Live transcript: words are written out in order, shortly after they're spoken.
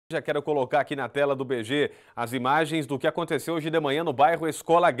Já quero colocar aqui na tela do BG as imagens do que aconteceu hoje de manhã no bairro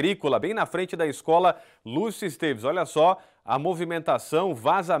Escola Agrícola, bem na frente da escola Lúcio Esteves. Olha só a movimentação,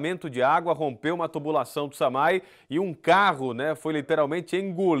 vazamento de água, rompeu uma tubulação do Samai e um carro, foi literalmente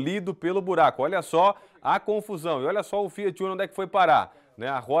engolido pelo buraco. Olha só a confusão e olha só o Fiat Uno onde é que foi parar.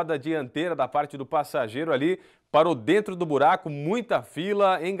 A roda dianteira da parte do passageiro ali parou dentro do buraco, muita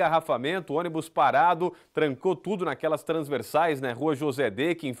fila, engarrafamento, ônibus parado, trancou tudo naquelas transversais, Rua José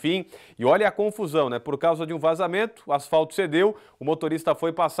Deck, enfim. E olha a confusão, por causa de um vazamento, o asfalto cedeu, o motorista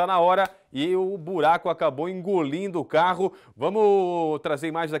foi passar na hora e o buraco acabou engolindo o carro. Vamos trazer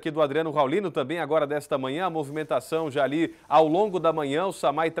imagens aqui do Adriano Raulino também agora desta manhã, a movimentação já ali ao longo da manhã, o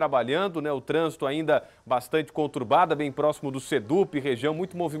Samai trabalhando, o trânsito ainda bastante conturbado, bem próximo do Sedup, região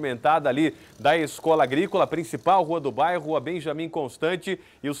muito movimentada ali da Escola Agrícola, principal Rua do Bairro, Rua Benjamin Constante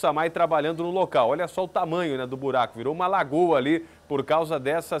e o Samai trabalhando no local. Olha só o tamanho do buraco, virou uma lagoa ali por causa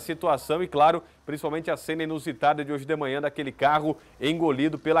dessa situação e, claro, principalmente a cena inusitada de hoje de manhã daquele carro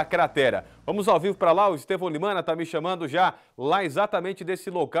engolido pela cratera. Vamos ao vivo para lá, o Estevão Limana está me chamando já lá exatamente desse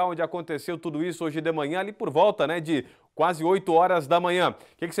local onde aconteceu tudo isso hoje de manhã, ali por volta de quase 8 horas da manhã. O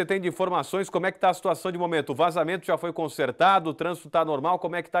que você tem de informações? Como é que está a situação de momento? O vazamento já foi consertado, o trânsito está normal?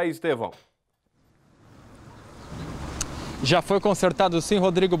 Como é que está aí, Estevão? Já foi consertado sim,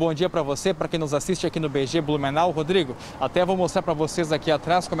 Rodrigo. Bom dia para você, para quem nos assiste aqui no BG Blumenau. Rodrigo, até vou mostrar para vocês aqui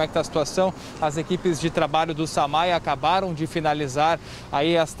atrás como é que está a situação. As equipes de trabalho do Samai acabaram de finalizar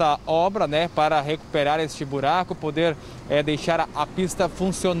aí esta obra, para recuperar este buraco, poder deixar a pista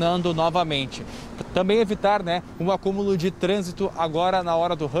funcionando novamente. Também evitar um acúmulo de trânsito agora na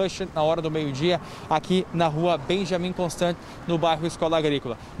hora do rush, na hora do meio-dia, aqui na Rua Benjamin Constante, no bairro Escola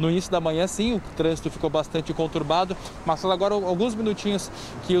Agrícola. No início da manhã, sim, o trânsito ficou bastante conturbado, mas agora alguns minutinhos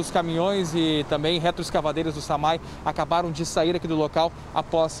que os caminhões e também retroescavadeiras do Samai acabaram de sair aqui do local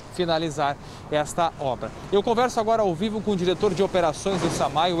após finalizar esta obra. Eu converso agora ao vivo com o diretor de operações do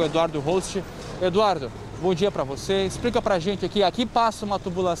Samai, o Eduardo Host. Eduardo, bom dia para você. Explica para a gente aqui passa uma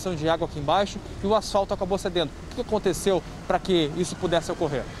tubulação de água aqui embaixo e o asfalto acabou cedendo. O que aconteceu para que isso pudesse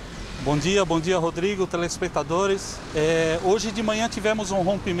ocorrer? Bom dia Rodrigo, telespectadores. Hoje de manhã tivemos um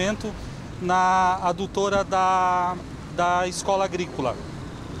rompimento na adutora da Escola Agrícola.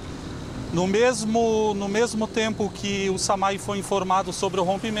 No mesmo tempo que o Samai foi informado sobre o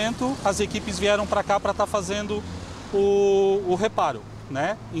rompimento, as equipes vieram para cá para estar fazendo o reparo.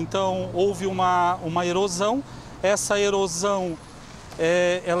 Então houve uma erosão. Essa erosão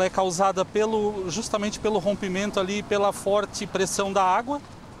ela é causada justamente pelo rompimento ali, pela forte pressão da água.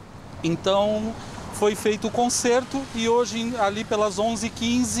 Então foi feito o conserto e hoje ali pelas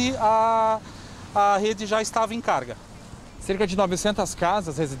 11h15 a rede já estava em carga. Cerca de 900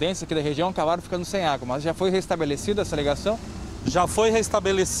 casas, residências aqui da região acabaram ficando sem água, mas já foi restabelecida essa ligação? Já foi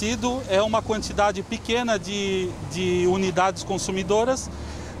restabelecido, é uma quantidade pequena de unidades consumidoras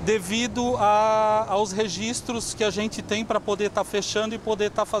devido aos registros que a gente tem para poder estar fechando e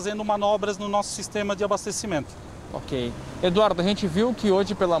poder estar fazendo manobras no nosso sistema de abastecimento. Ok. Eduardo, a gente viu que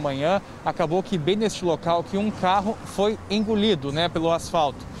hoje pela manhã acabou que bem neste local que um carro foi engolido pelo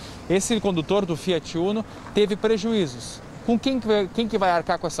asfalto. Esse condutor do Fiat Uno teve prejuízos. Com quem que vai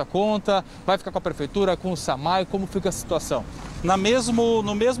arcar com essa conta? Vai ficar com a prefeitura, com o Samai? Como fica a situação? No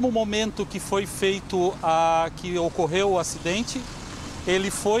mesmo momento que foi feito, que ocorreu o acidente, ele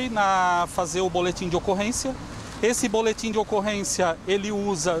foi fazer o boletim de ocorrência. Esse boletim de ocorrência ele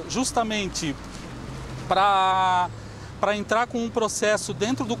usa justamente para entrar com um processo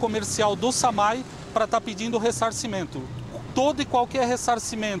dentro do comercial do Samai para estar pedindo ressarcimento. Todo e qualquer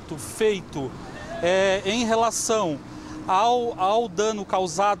ressarcimento feito em relação ao dano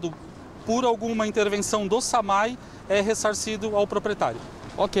causado por alguma intervenção do Samai é ressarcido ao proprietário.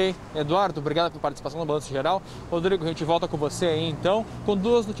 Ok. Eduardo, obrigado pela participação no Balanço Geral. Rodrigo, a gente volta com você aí então, com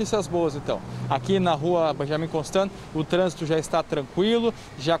duas notícias boas então. Aqui na Rua Benjamin Constant, o trânsito já está tranquilo,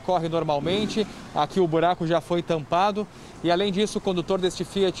 já corre normalmente, aqui o buraco já foi tampado e além disso o condutor deste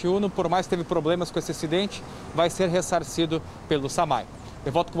Fiat Uno, por mais que teve problemas com esse acidente, vai ser ressarcido pelo Samai.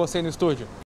 Eu volto com você aí no estúdio.